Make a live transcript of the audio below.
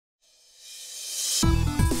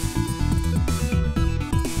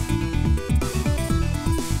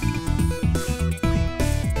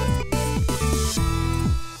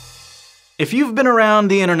If you've been around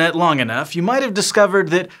the internet long enough, you might have discovered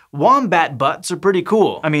that wombat butts are pretty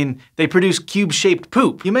cool. I mean, they produce cube-shaped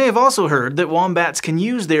poop. You may have also heard that wombats can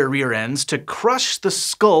use their rear ends to crush the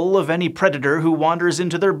skull of any predator who wanders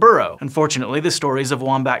into their burrow. Unfortunately, the stories of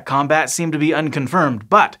wombat combat seem to be unconfirmed,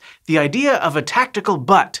 but the idea of a tactical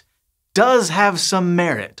butt does have some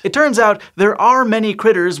merit. It turns out there are many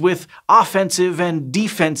critters with offensive and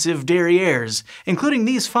defensive derrieres, including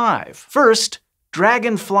these 5. First,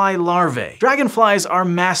 dragonfly larvae. Dragonflies are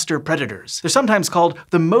master predators. They're sometimes called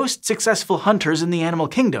the most successful hunters in the animal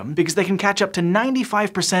kingdom because they can catch up to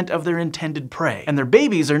 95% of their intended prey. And their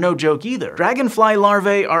babies are no joke either. Dragonfly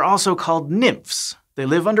larvae are also called nymphs. They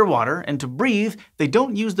live underwater, and to breathe, they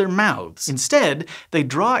don't use their mouths. Instead, they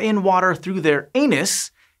draw in water through their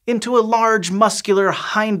anus into a large, muscular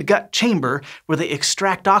hindgut chamber where they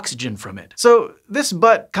extract oxygen from it. So this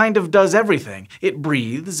butt kind of does everything. It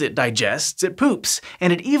breathes, it digests, it poops,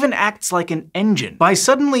 and it even acts like an engine. By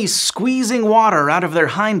suddenly squeezing water out of their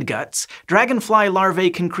hindguts, dragonfly larvae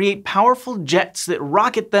can create powerful jets that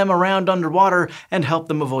rocket them around underwater and help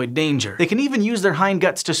them avoid danger. They can even use their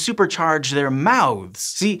hindguts to supercharge their mouths.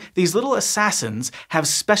 See, these little assassins have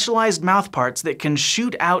specialized mouthparts that can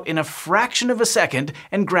shoot out in a fraction of a second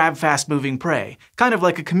and grab fast-moving prey, kind of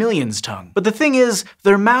like a chameleon's tongue. But the thing is,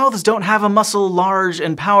 their mouths don't have a muscle large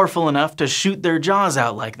and powerful enough to shoot their jaws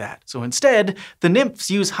out like that. So instead, the nymphs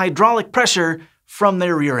use hydraulic pressure from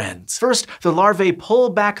their rear ends. First, the larvae pull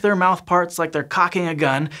back their mouthparts like they're cocking a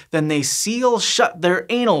gun, then they seal shut their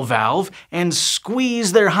anal valve and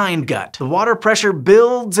squeeze their hindgut. The water pressure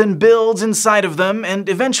builds and builds inside of them, and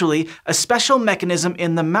eventually, a special mechanism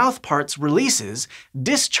in the mouthparts releases,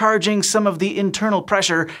 discharging some of the internal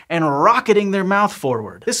pressure and rocketing their mouth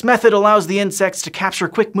forward. This method allows the insects to capture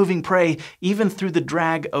quick-moving prey even through the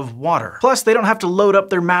drag of water. Plus, they don't have to load up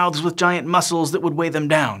their mouths with giant muscles that would weigh them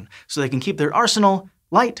down, so they can keep their arsenal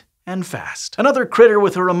light and fast. Another critter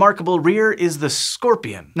with a remarkable rear is the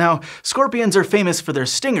scorpion. Now, scorpions are famous for their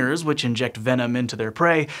stingers, which inject venom into their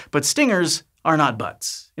prey, but stingers are not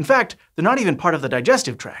butts. In fact, they're not even part of the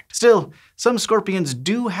digestive tract. Still, some scorpions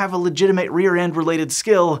do have a legitimate rear-end related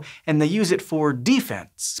skill, and they use it for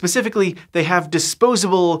defense. Specifically, they have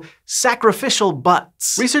disposable, sacrificial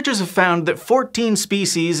butts. Researchers have found that 14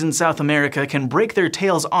 species in South America can break their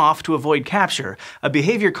tails off to avoid capture, a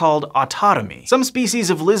behavior called autotomy. Some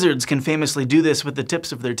species of lizards can famously do this with the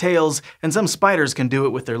tips of their tails, and some spiders can do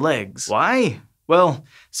it with their legs. Why? Well,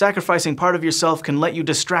 sacrificing part of yourself can let you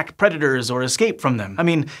distract predators or escape from them. I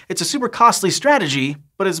mean, it's a super costly strategy,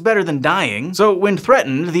 but it's better than dying. So when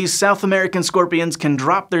threatened, these South American scorpions can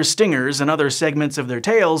drop their stingers and other segments of their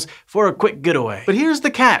tails for a quick getaway. But here's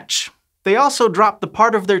the catch. They also drop the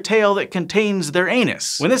part of their tail that contains their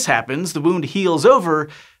anus. When this happens, the wound heals over,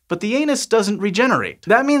 but the anus doesn't regenerate.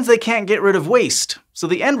 That means they can't get rid of waste. So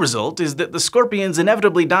the end result is that the scorpions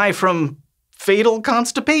inevitably die from fatal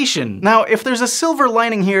constipation. Now, if there's a silver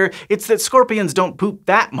lining here, it's that scorpions don't poop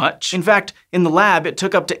that much. In fact, in the lab, it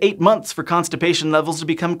took up to 8 months for constipation levels to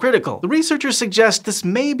become critical. The researchers suggest this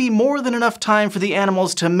may be more than enough time for the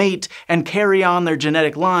animals to mate and carry on their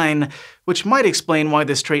genetic line, which might explain why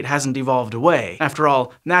this trait hasn't evolved away. After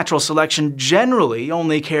all, natural selection generally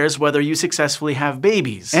only cares whether you successfully have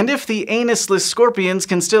babies. And if the anusless scorpions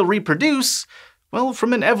can still reproduce, well,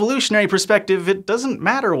 from an evolutionary perspective, it doesn't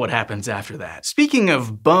matter what happens after that. Speaking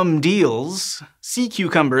of bum deals, sea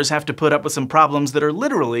cucumbers have to put up with some problems that are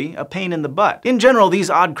literally a pain in the butt. In general, these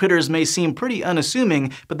odd critters may seem pretty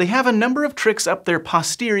unassuming, but they have a number of tricks up their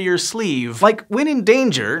posterior sleeve. Like, when in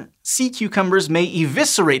danger, sea cucumbers may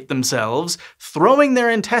eviscerate themselves, throwing their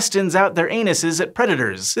intestines out their anuses at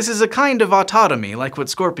predators. This is a kind of autotomy, like what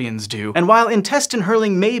scorpions do. And while intestine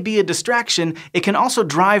hurling may be a distraction, it can also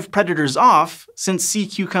drive predators off, since sea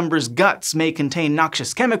cucumbers' guts may contain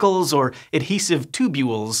noxious chemicals or adhesive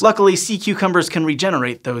tubules. Luckily, sea cucumbers can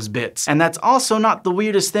regenerate those bits. And that's also not the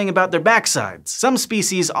weirdest thing about their backsides. Some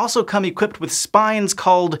species also come equipped with spines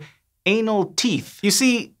called anal teeth. You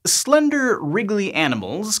see, slender, wriggly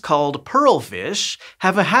animals called pearlfish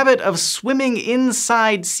have a habit of swimming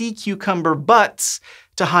inside sea cucumber butts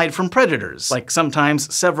to hide from predators. Like,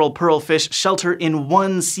 sometimes several pearlfish shelter in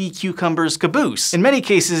one sea cucumber's caboose. In many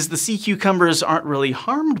cases, the sea cucumbers aren't really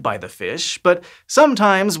harmed by the fish, but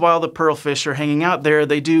sometimes while the pearlfish are hanging out there,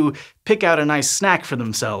 they do pick out a nice snack for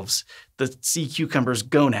themselves. The sea cucumber's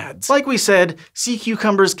gonads. Like we said, sea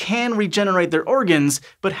cucumbers can regenerate their organs,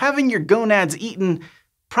 but having your gonads eaten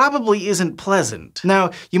probably isn't pleasant.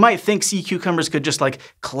 Now, you might think sea cucumbers could just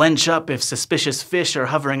clench up if suspicious fish are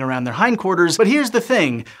hovering around their hindquarters, but here's the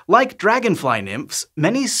thing. Like dragonfly nymphs,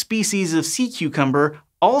 many species of sea cucumber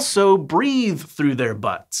also breathe through their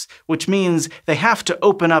butts, which means they have to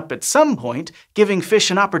open up at some point, giving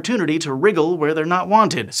fish an opportunity to wriggle where they're not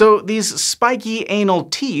wanted. So these spiky anal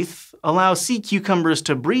teeth allow sea cucumbers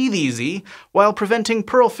to breathe easy while preventing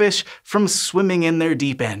pearlfish from swimming in their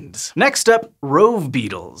deep ends. Next up, rove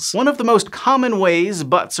beetles. One of the most common ways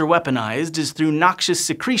butts are weaponized is through noxious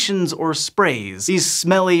secretions or sprays. These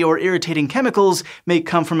smelly or irritating chemicals may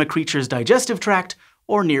come from a creature's digestive tract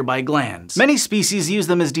or nearby glands. Many species use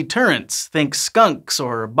them as deterrents, think skunks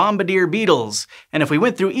or bombardier beetles, and if we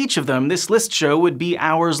went through each of them, this list show would be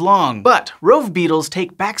hours long. But rove beetles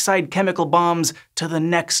take backside chemical bombs to the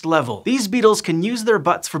next level. These beetles can use their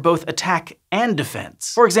butts for both attack and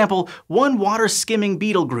defense. For example, one water-skimming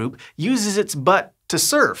beetle group uses its butt to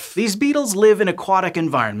surf. These beetles live in aquatic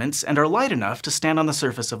environments and are light enough to stand on the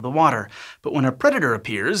surface of the water. But when a predator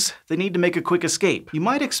appears, they need to make a quick escape. You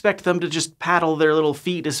might expect them to just paddle their little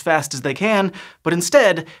feet as fast as they can, but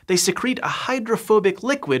instead, they secrete a hydrophobic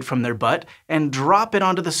liquid from their butt and drop it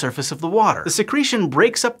onto the surface of the water. The secretion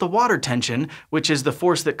breaks up the water tension, which is the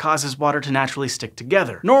force that causes water to naturally stick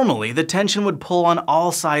together. Normally, the tension would pull on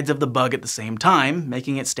all sides of the bug at the same time,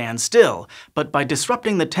 making it stand still. But by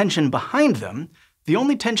disrupting the tension behind them, the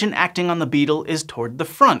only tension acting on the beetle is toward the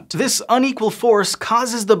front. This unequal force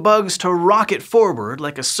causes the bugs to rocket forward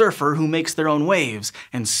like a surfer who makes their own waves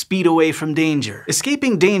and speed away from danger.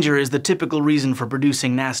 Escaping danger is the typical reason for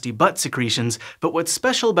producing nasty butt secretions, but what's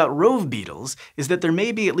special about rove beetles is that there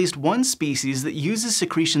may be at least one species that uses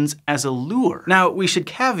secretions as a lure. Now, we should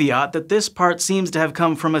caveat that this part seems to have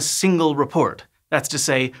come from a single report. That's to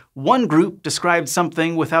say, one group described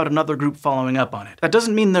something without another group following up on it. That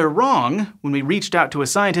doesn't mean they're wrong. When we reached out to a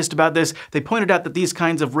scientist about this, they pointed out that these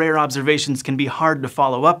kinds of rare observations can be hard to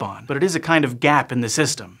follow up on, but it is a kind of gap in the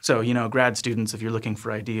system. So, you know, grad students, if you're looking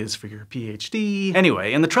for ideas for your PhD.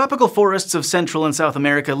 Anyway, in the tropical forests of Central and South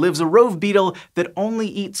America lives a rove beetle that only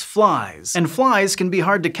eats flies. And flies can be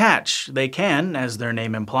hard to catch. They can, as their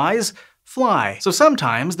name implies, fly. So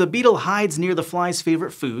sometimes the beetle hides near the fly's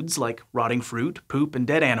favorite foods, like rotting fruit, poop, and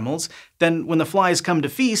dead animals. Then when the flies come to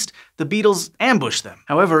feast, the beetles ambush them.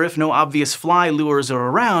 However, if no obvious fly lures are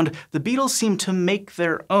around, the beetles seem to make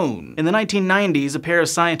their own. In the 1990s, a pair of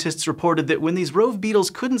scientists reported that when these rove beetles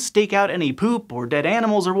couldn't stake out any poop or dead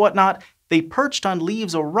animals or whatnot, they perched on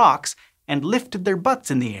leaves or rocks and lifted their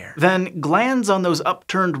butts in the air. Then, glands on those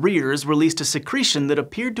upturned rears released a secretion that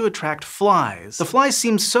appeared to attract flies. The flies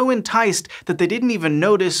seemed so enticed that they didn't even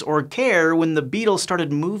notice or care when the beetle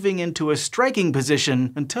started moving into a striking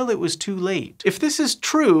position until it was too late. If this is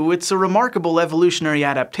true, it's a remarkable evolutionary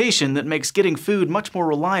adaptation that makes getting food much more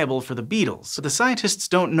reliable for the beetles. But the scientists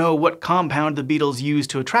don't know what compound the beetles use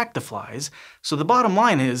to attract the flies, so the bottom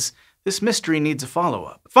line is, this mystery needs a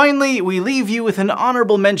follow-up. Finally, we leave you with an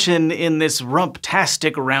honorable mention in this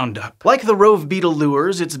rumptastic roundup. Like the rove beetle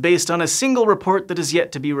lures, it's based on a single report that is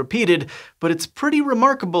yet to be repeated, but it's pretty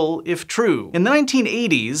remarkable if true. In the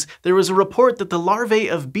 1980s, there was a report that the larvae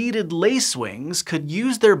of beaded lacewings could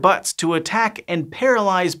use their butts to attack and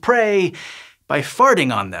paralyze prey by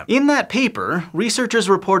farting on them. In that paper, researchers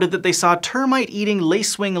reported that they saw termite-eating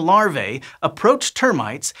lacewing larvae approach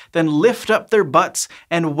termites, then lift up their butts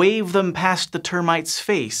and wave them past the termite's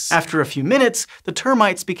face. After a few minutes, the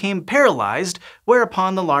termites became paralyzed,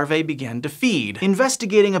 whereupon the larvae began to feed.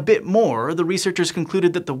 Investigating a bit more, the researchers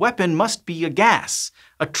concluded that the weapon must be a gas,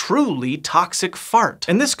 a truly toxic fart.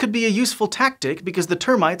 And this could be a useful tactic because the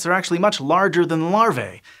termites are actually much larger than the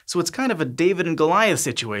larvae, so it's kind of a David and Goliath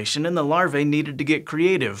situation and the larvae needed to get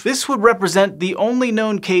creative. This would represent the only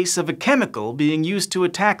known case of a chemical being used to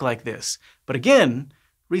attack like this. But again,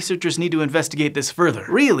 researchers need to investigate this further.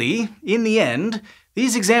 Really, in the end,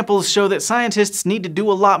 these examples show that scientists need to do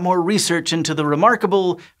a lot more research into the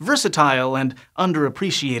remarkable, versatile, and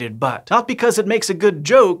underappreciated butt. Not because it makes a good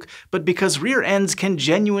joke, but because rear ends can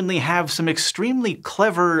genuinely have some extremely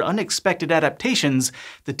clever, unexpected adaptations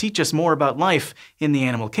that teach us more about life in the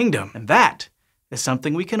animal kingdom. And that is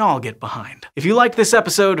something we can all get behind. If you liked this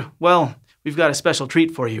episode, well, we've got a special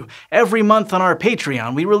treat for you. Every month on our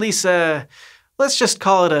Patreon, we release let's just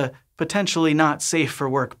call it a potentially not safe for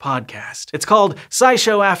work podcast. It's called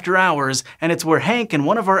SciShow After Hours, and it's where Hank and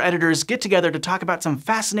one of our editors get together to talk about some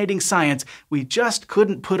fascinating science we just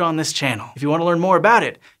couldn't put on this channel. If you want to learn more about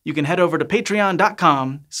it, you can head over to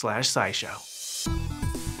patreon.com/SciShow.